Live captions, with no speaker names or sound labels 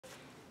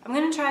I'm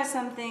gonna try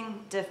something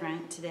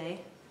different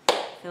today.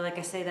 I feel like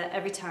I say that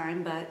every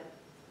time, but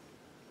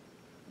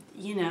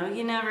you know,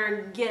 you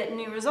never get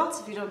new results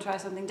if you don't try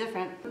something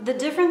different. The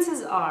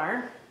differences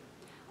are,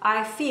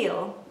 I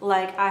feel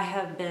like I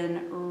have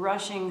been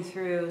rushing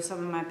through some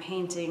of my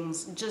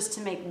paintings just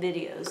to make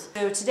videos.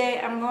 So today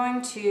I'm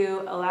going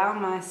to allow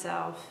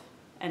myself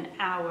an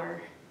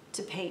hour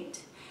to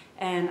paint,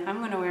 and I'm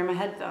gonna wear my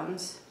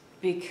headphones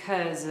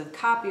because of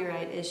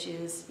copyright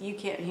issues. You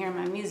can't hear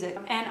my music.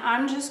 And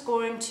I'm just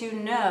going to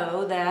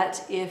know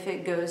that if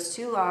it goes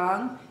too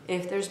long,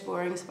 if there's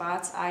boring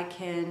spots, I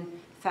can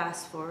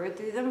fast forward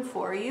through them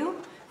for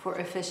you for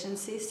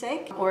efficiency's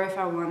sake. Or if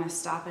I want to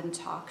stop and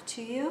talk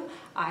to you,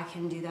 I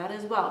can do that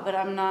as well. But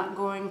I'm not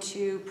going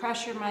to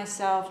pressure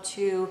myself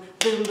to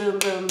boom, boom,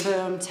 boom,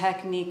 boom,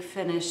 technique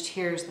finished,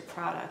 here's the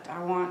product.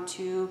 I want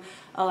to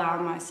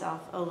allow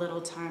myself a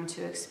little time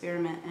to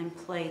experiment and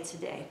play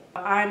today.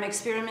 I'm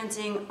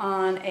experimenting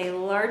on a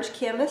large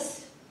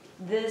canvas.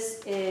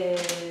 This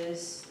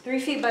is 3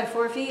 feet by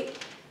 4 feet,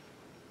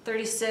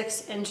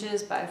 36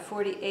 inches by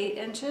 48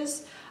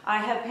 inches. I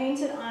have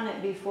painted on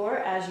it before,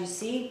 as you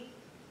see.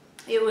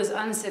 It was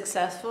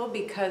unsuccessful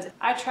because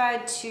I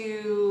tried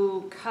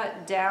to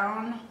cut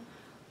down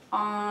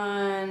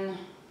on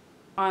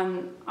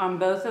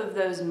both of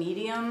those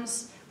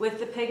mediums with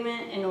the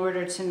pigment in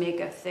order to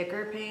make a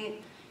thicker paint.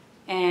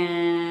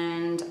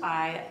 And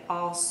I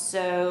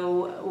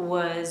also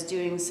was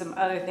doing some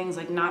other things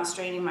like not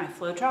straining my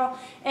Floetrol.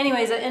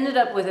 Anyways, I ended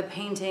up with a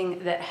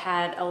painting that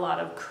had a lot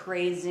of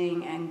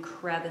crazing and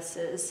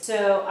crevices.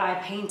 So I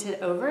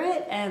painted over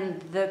it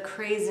and the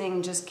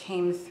crazing just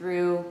came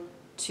through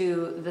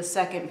to the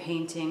second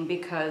painting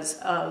because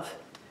of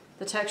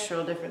the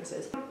textural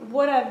differences.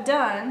 What I've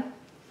done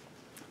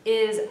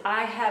is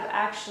I have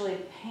actually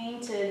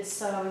painted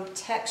some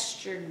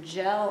textured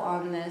gel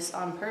on this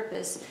on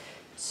purpose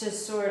to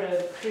sort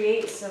of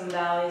create some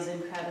valleys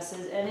and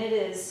crevices, and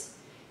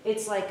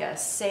it's like a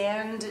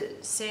sand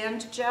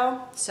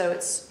gel, so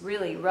it's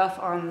really rough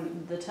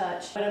on the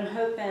touch. But I'm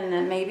hoping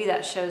that maybe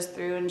that shows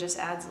through and just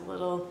adds a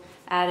little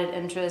added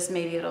interest.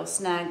 Maybe it'll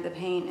snag the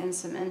paint in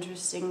some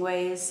interesting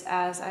ways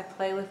as I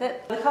play with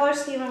it. The color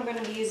scheme I'm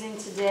going to be using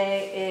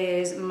today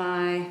is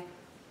my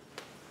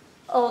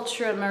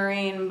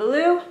ultramarine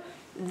blue.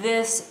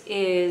 This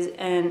is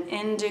an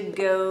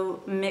indigo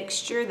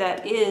mixture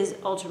that is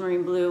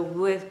ultramarine blue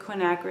with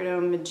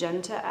quinacridone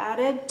magenta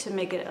added to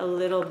make it a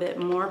little bit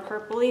more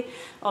purpley.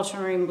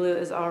 Ultramarine blue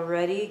is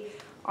already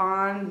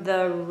on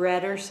the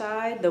redder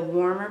side, the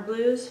warmer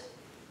blues.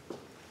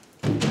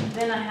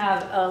 Then I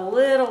have a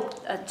little,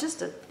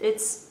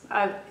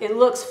 it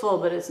looks full,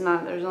 but it's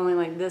not. There's only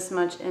like this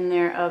much in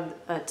there of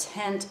a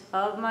tint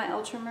of my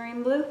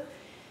ultramarine blue.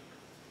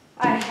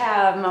 I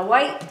have my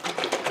white.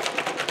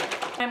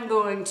 I'm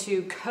going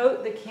to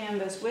coat the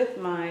canvas with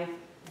my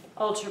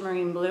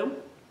ultramarine blue.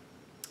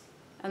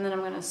 And then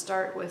I'm going to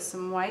start with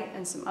some white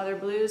and some other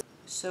blues.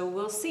 So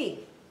we'll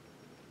see.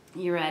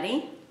 You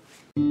ready?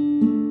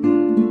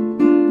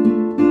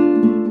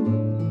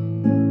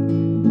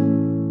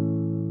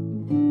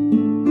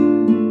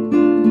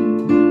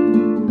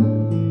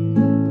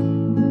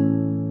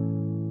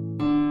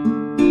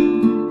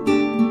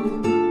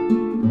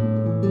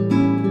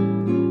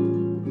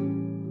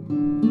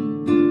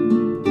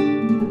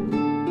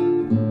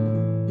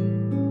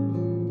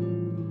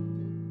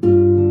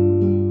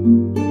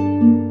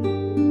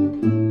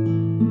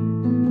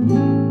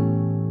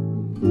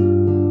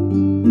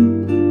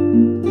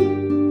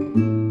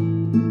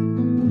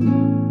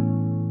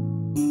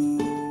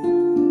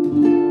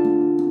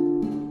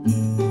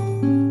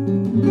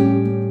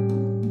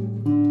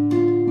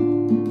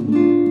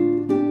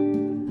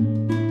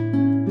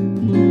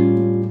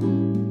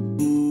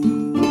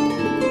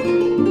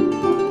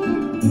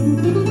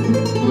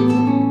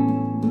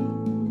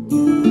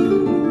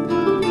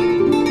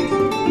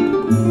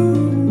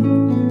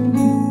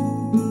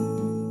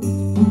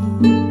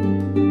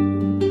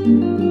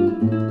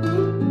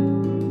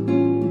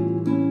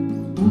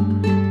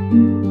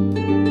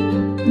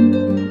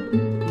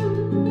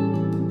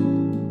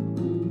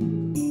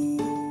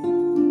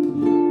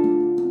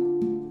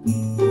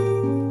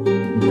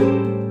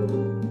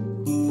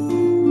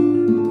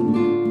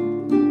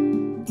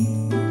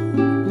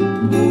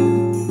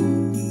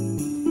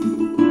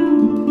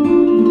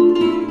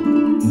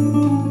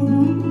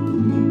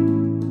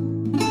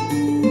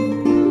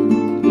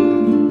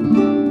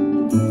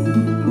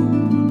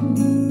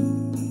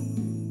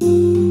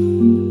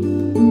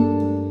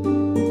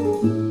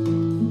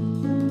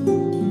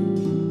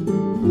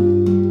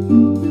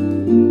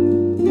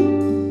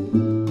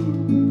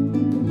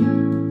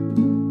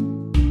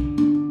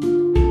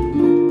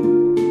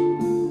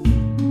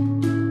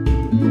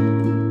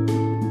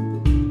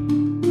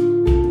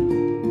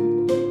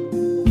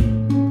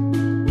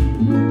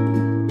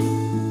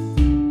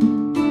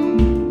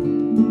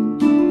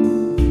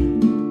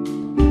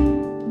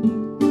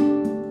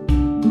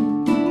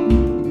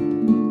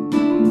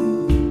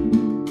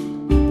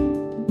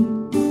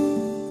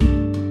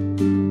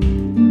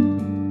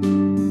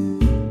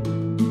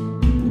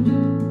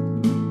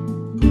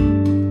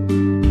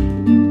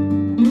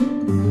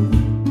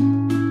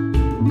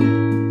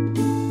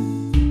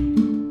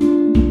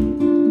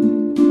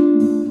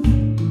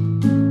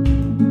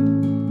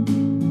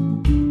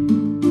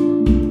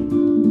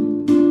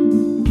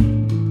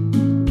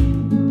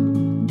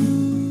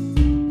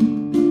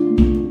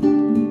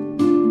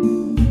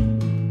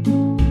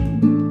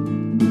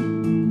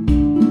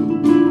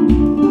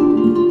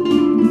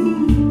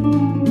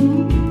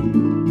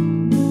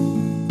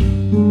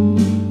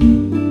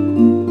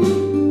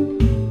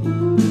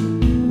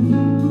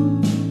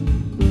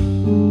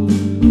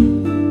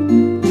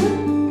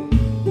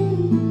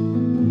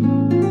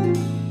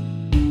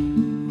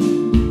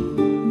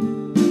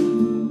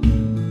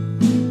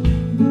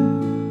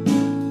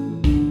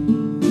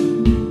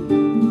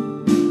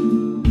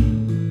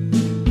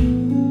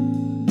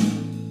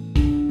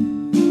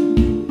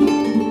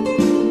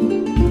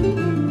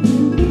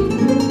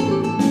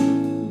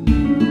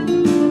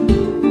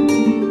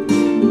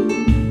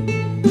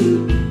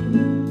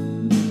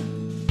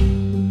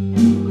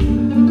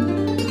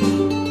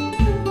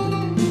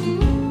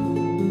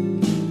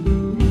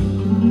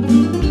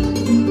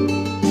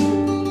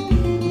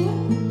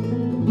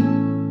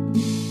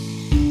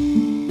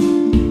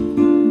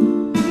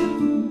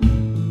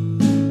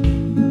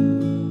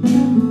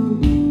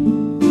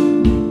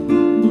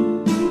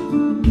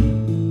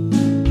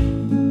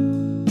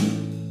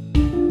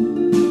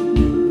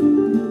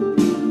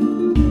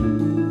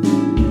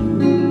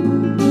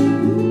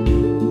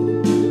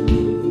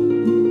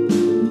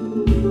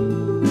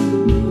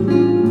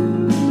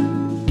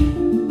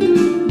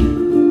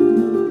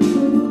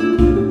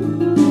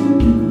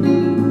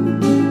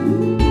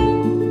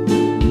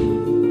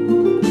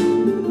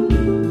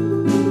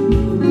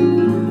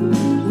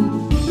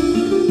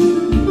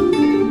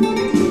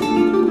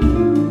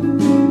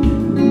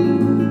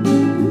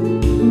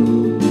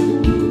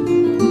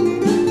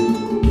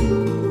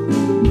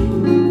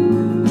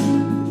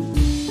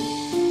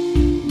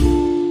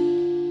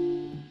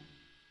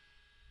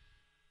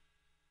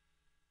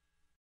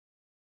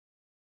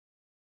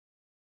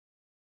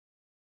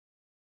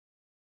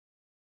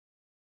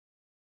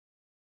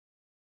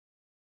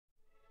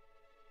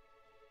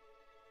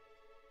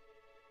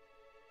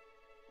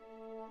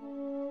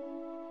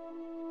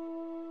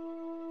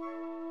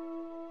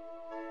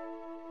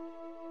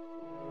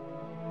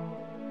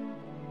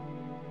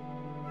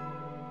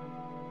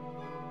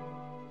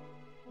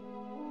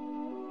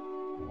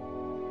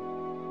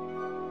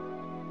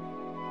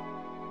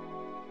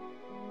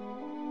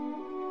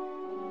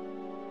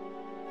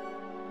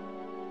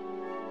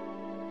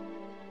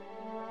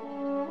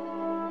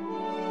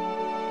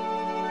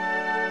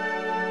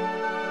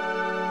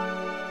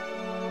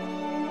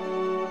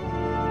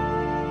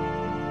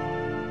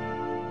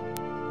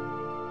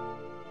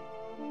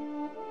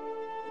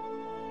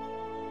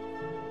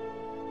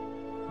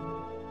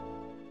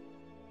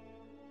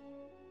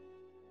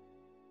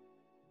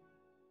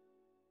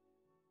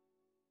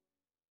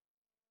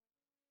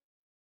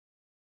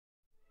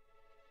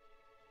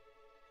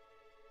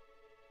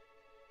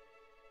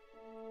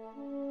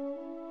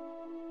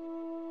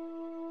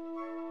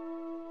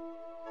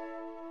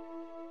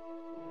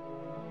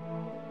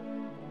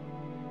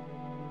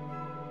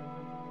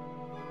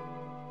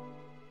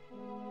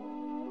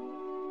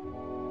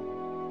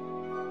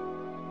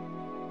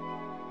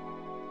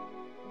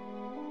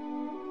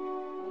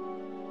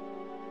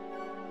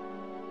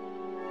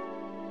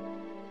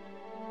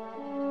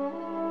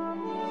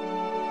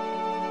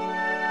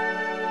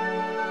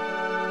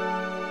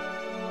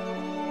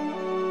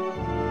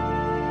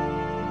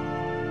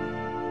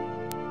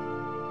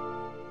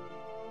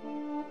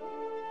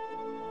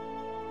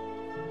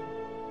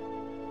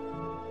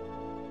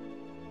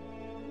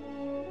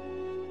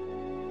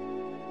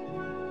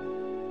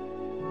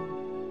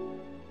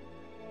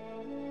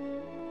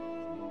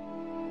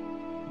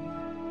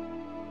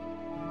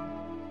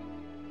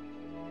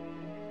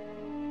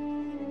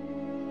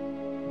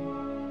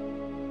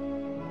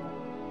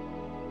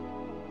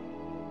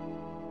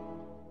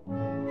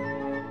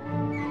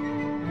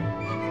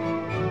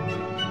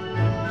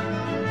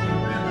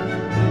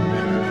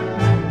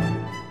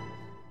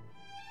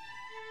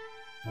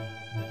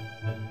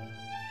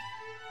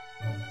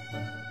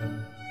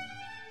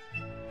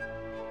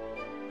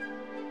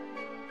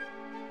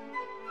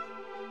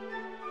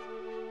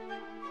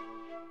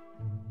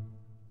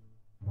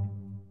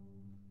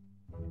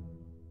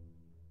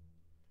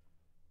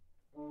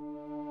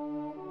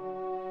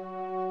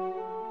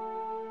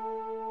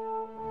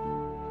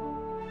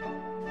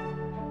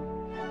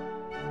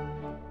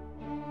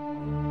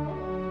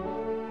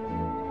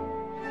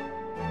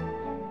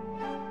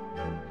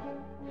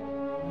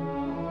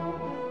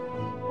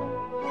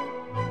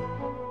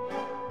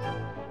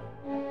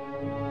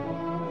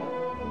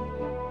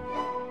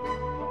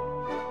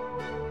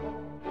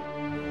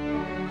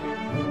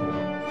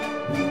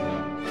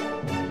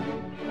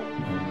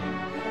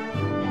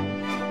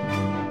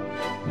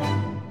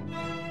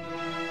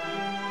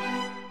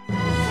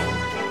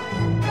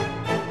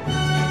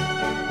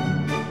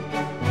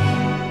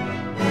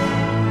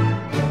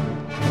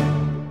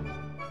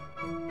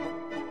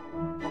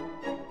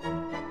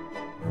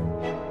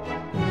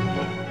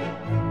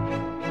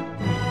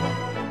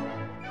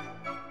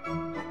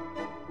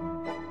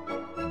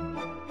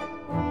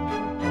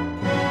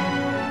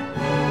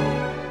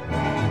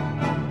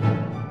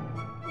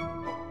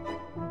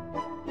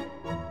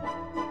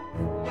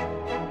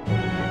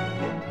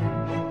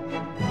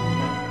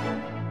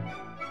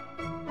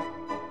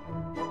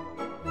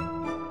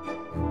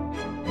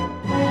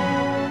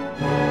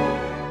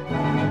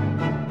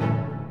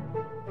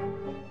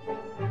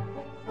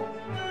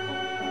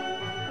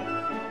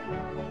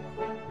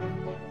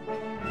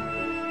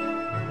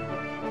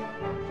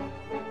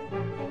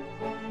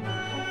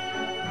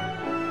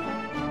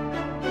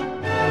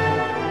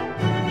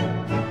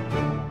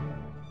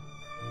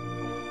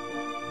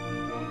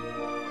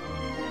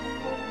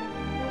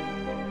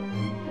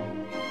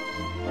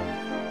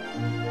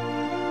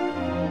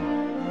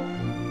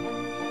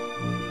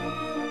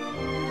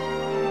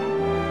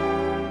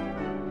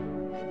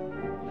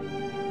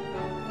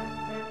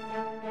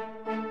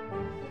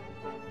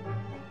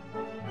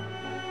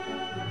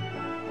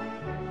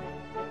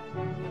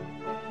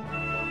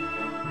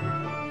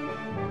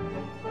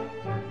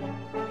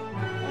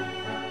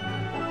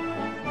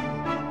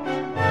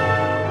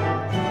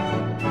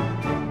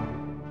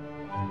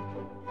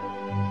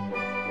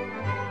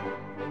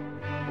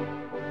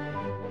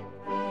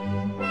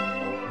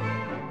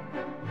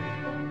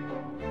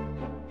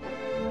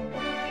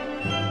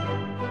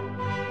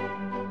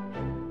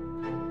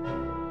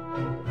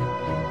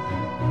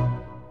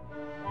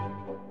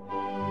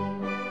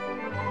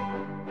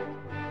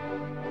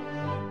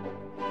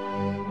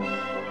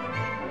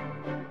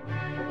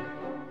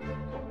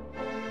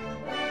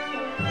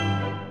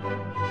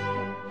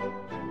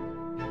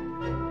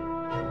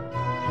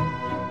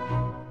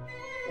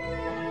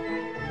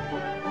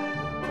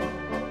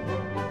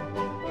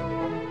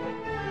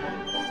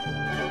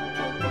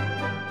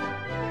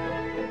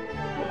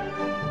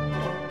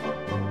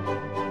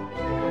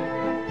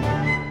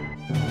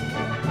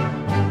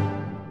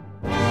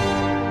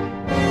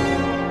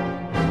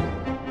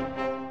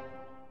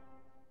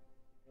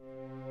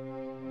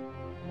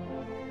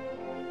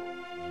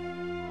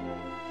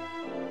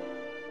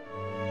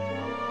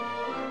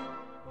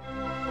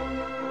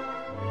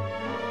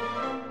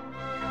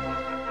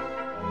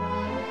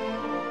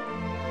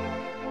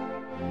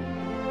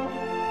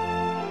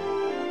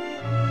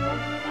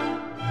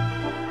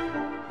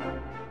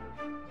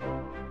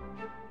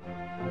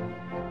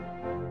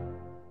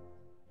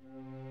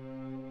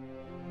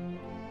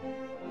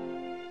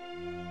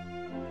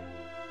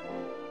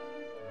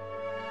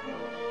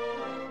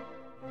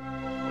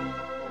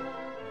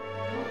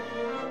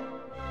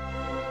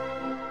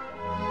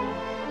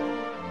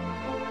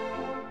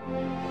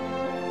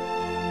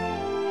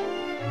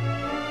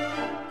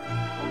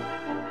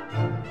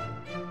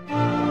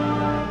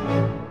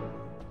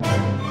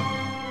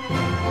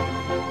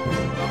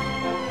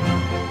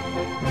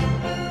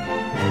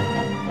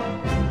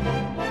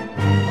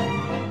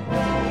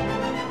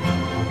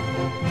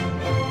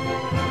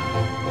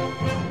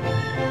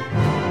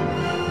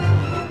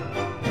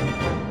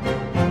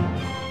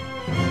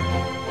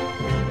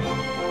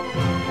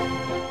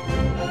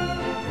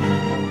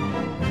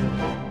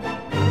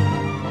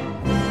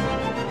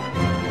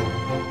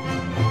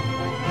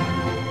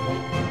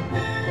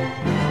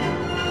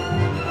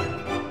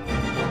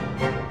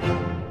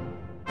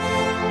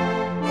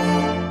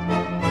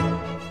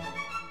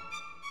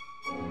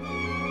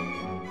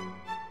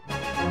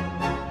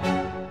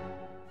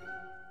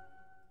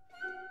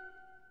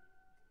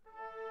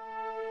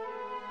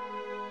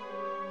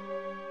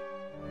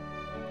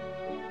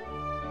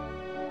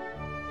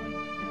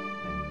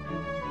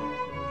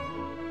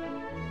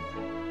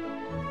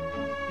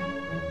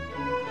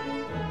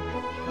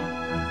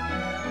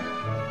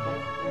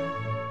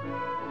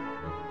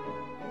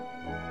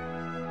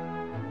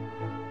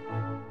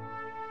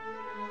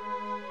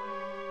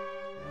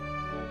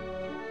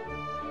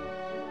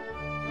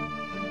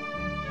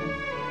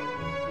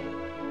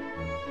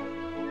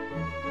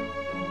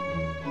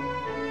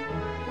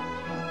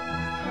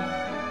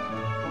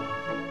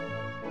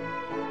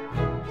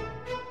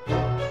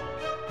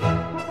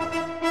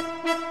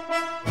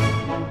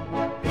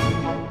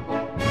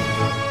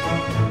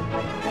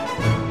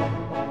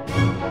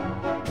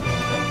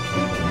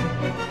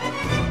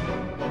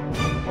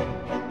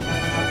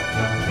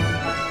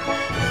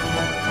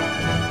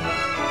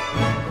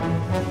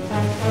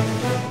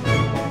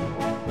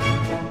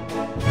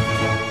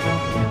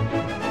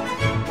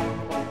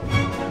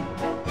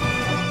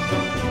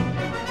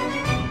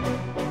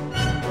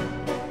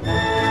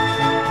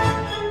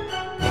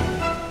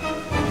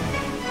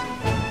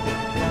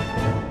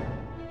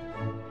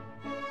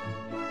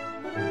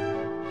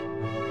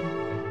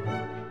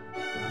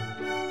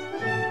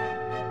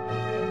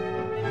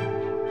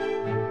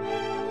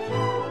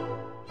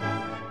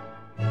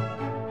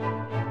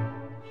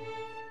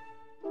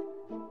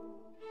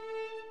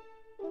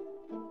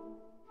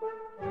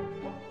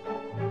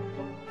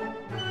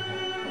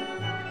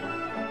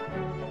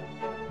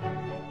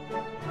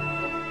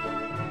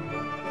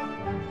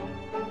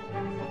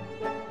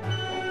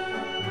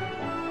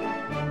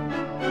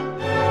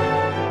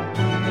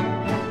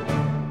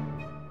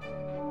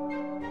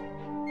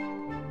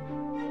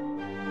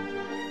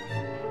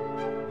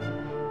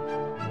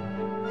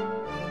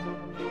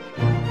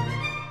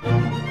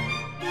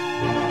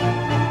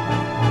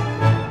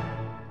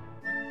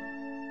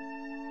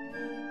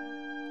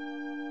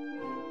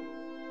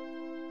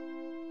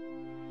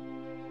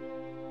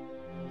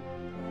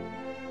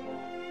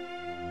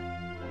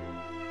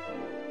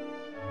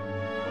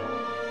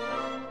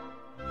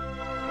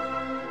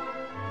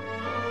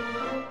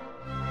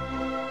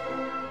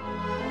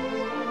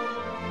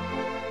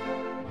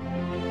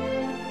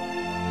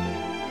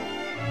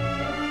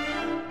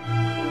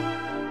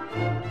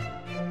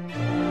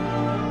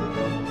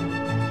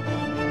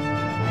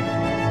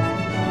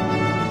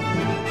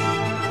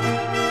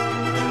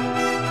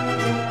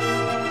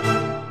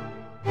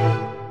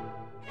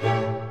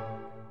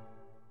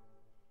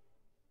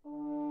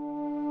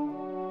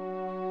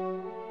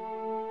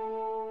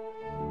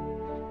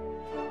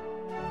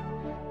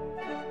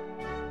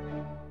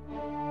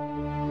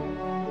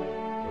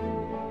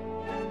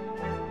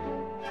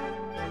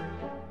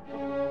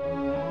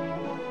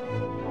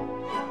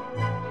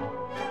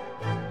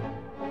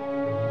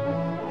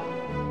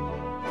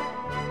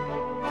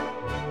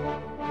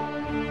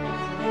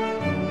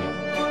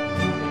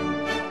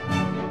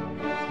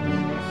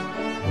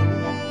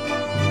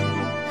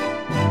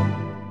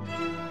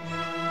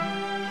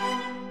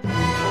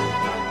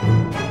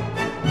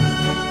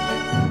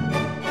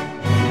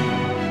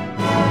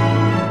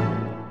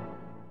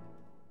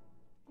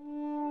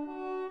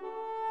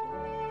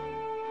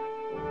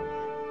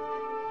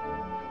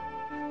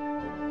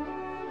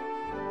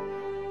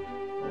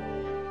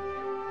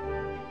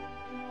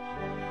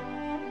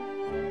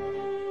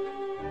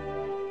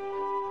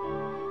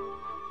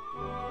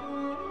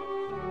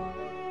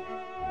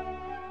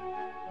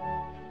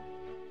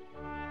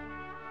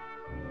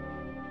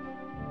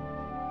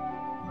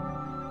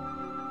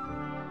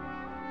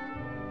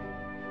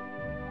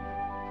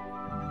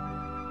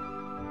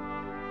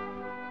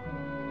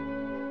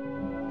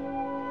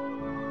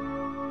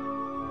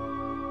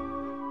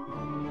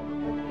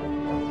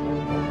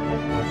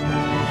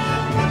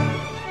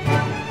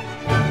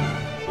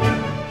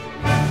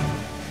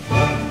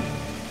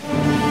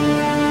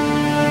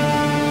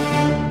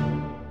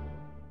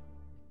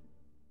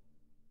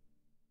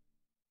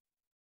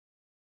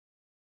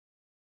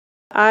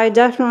 I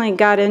definitely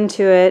got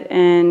into it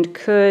and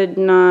could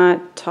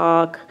not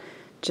talk,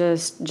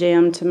 just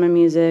jammed to my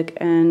music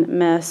and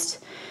messed.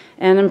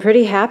 And I'm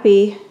pretty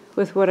happy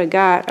with what I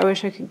got. I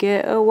wish I could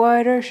get a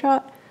wider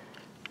shot.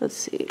 Let's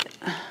see.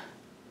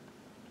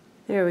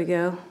 There we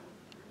go.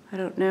 I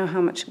don't know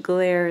how much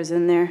glare is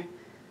in there.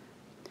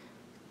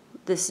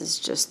 This is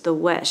just the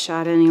wet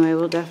shot anyway.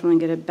 We'll definitely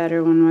get a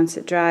better one once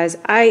it dries.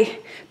 I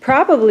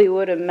probably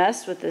would have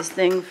messed with this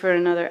thing for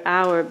another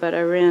hour, but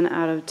I ran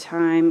out of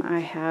time.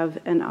 I have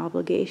an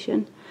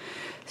obligation.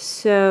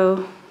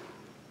 So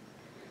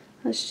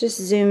let's just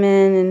zoom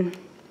in and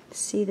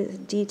see the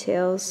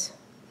details.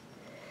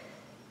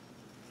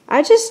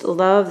 I just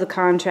love the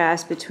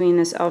contrast between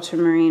this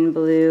ultramarine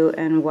blue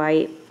and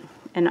white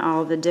and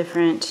all the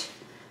different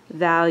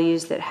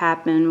values that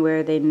happen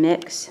where they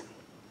mix.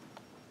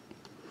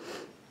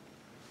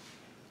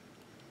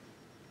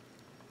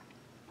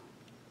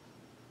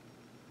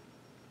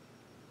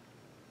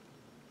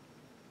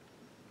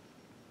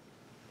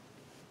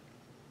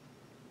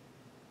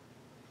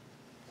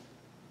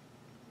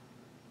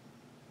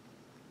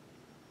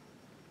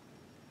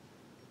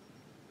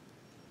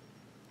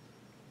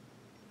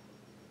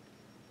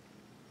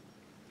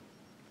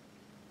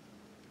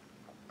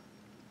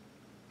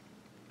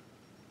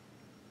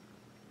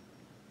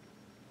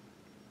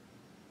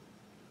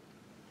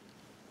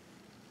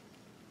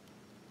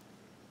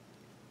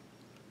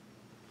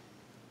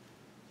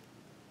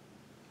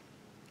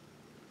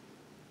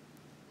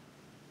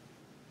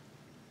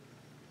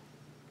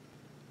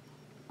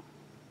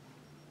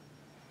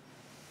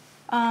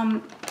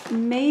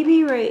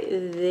 Maybe right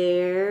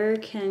there,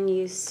 can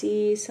you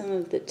see some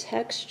of the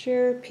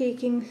texture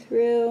peeking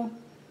through?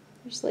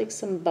 There's like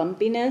some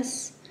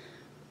bumpiness.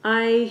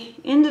 I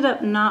ended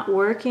up not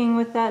working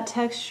with that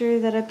texture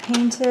that I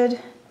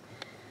painted,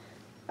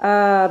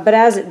 but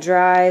as it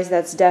dries,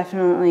 that's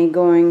definitely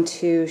going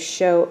to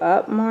show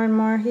up more and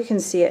more. You can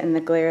see it in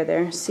the glare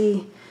there.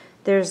 See,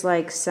 there's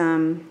like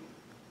some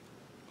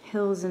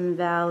hills and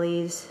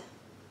valleys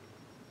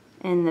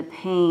in the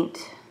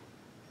paint.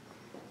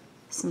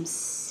 Some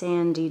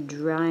sandy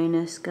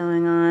dryness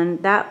going on.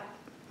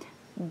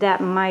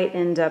 That might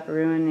end up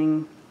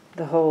ruining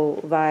the whole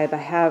vibe I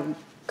have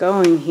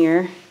going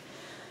here.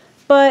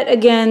 But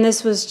again,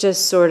 this was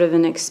just sort of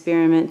an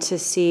experiment to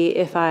see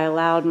if I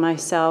allowed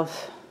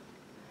myself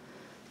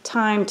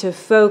time to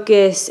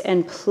focus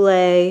and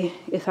play,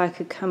 if I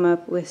could come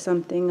up with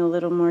something a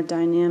little more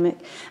dynamic.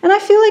 And I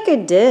feel like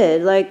I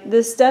did. Like,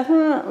 this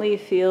definitely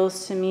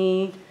feels to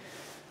me,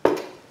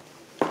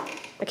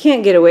 I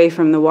can't get away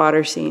from the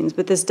water scenes,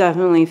 but this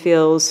definitely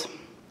feels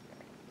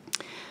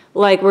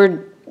like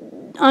we're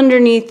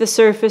underneath the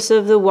surface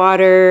of the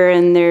water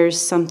and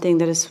there's something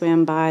that has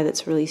swam by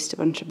that's released a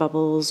bunch of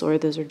bubbles, or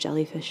those are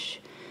jellyfish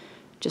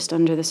just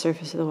under the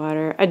surface of the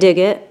water. I dig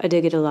it. I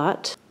dig it a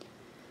lot.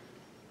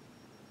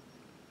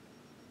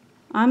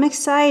 I'm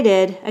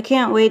excited. I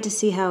can't wait to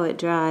see how it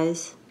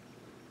dries.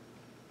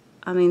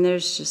 I mean,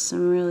 there's just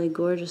some really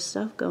gorgeous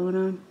stuff going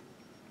on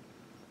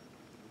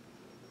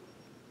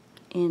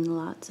in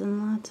lots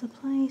and lots of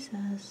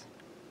places.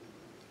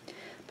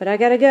 But I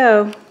gotta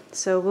go,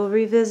 so we'll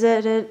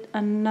revisit it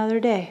another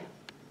day.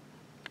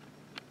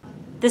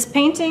 This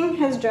painting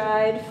has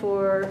dried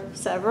for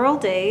several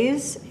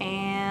days,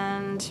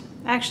 and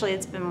actually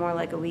it's been more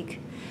like a week.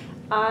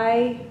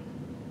 I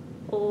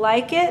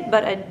like it,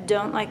 but I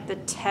don't like the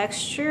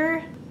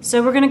texture.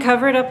 So we're gonna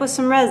cover it up with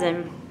some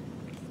resin,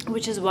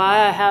 which is why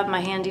I have my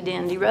handy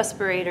dandy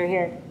respirator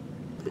here.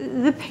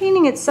 The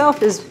painting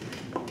itself is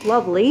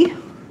lovely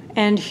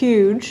and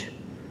huge.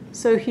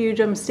 So huge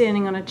I'm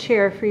standing on a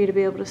chair for you to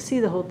be able to see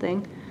the whole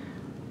thing.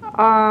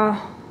 I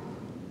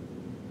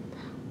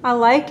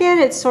like it.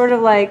 It's sort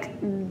of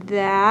like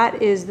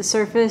that is the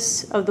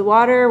surface of the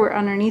water. We're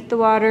underneath the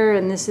water,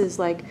 and this is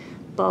like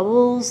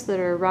bubbles that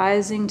are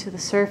rising to the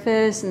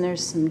surface, and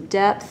there's some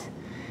depth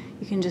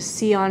you can just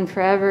see on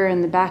forever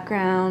in the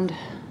background.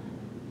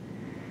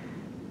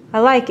 I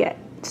like it.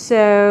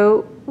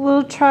 So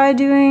we'll try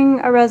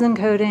doing a resin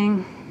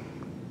coating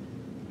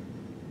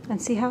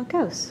and see how it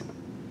goes.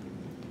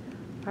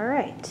 All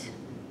right.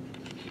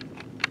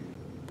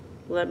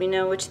 Let me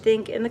know what you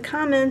think in the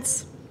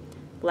comments.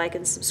 Like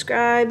and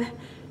subscribe.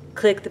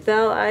 Click the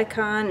bell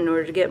icon in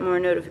order to get more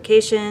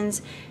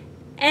notifications.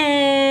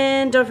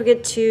 And don't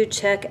forget to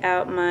check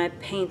out my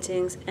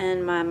paintings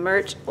and my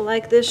merch,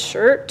 like this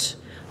shirt,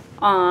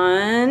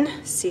 on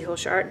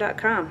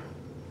hoelscherart.com.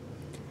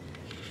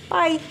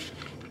 Bye.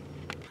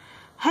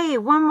 Hey,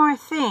 one more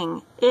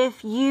thing.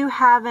 If you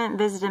haven't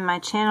visited my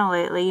channel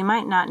lately, you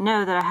might not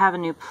know that I have a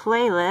new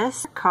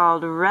playlist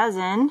called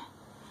Resin,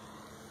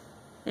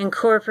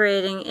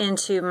 incorporating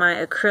into my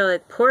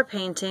acrylic pour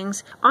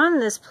paintings. On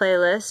this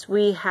playlist,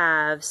 we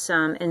have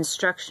some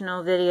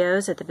instructional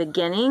videos at the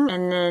beginning,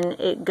 and then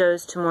it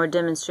goes to more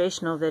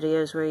demonstrational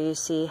videos where you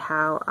see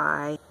how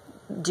I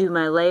do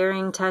my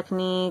layering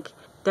technique.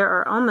 There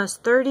are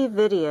almost 30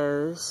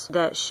 videos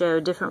that show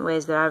different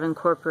ways that I've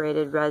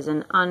incorporated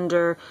resin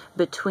under,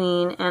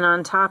 between, and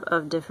on top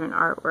of different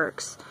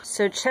artworks.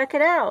 So check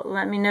it out.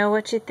 Let me know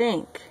what you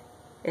think.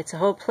 It's a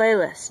whole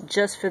playlist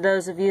just for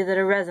those of you that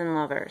are resin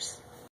lovers.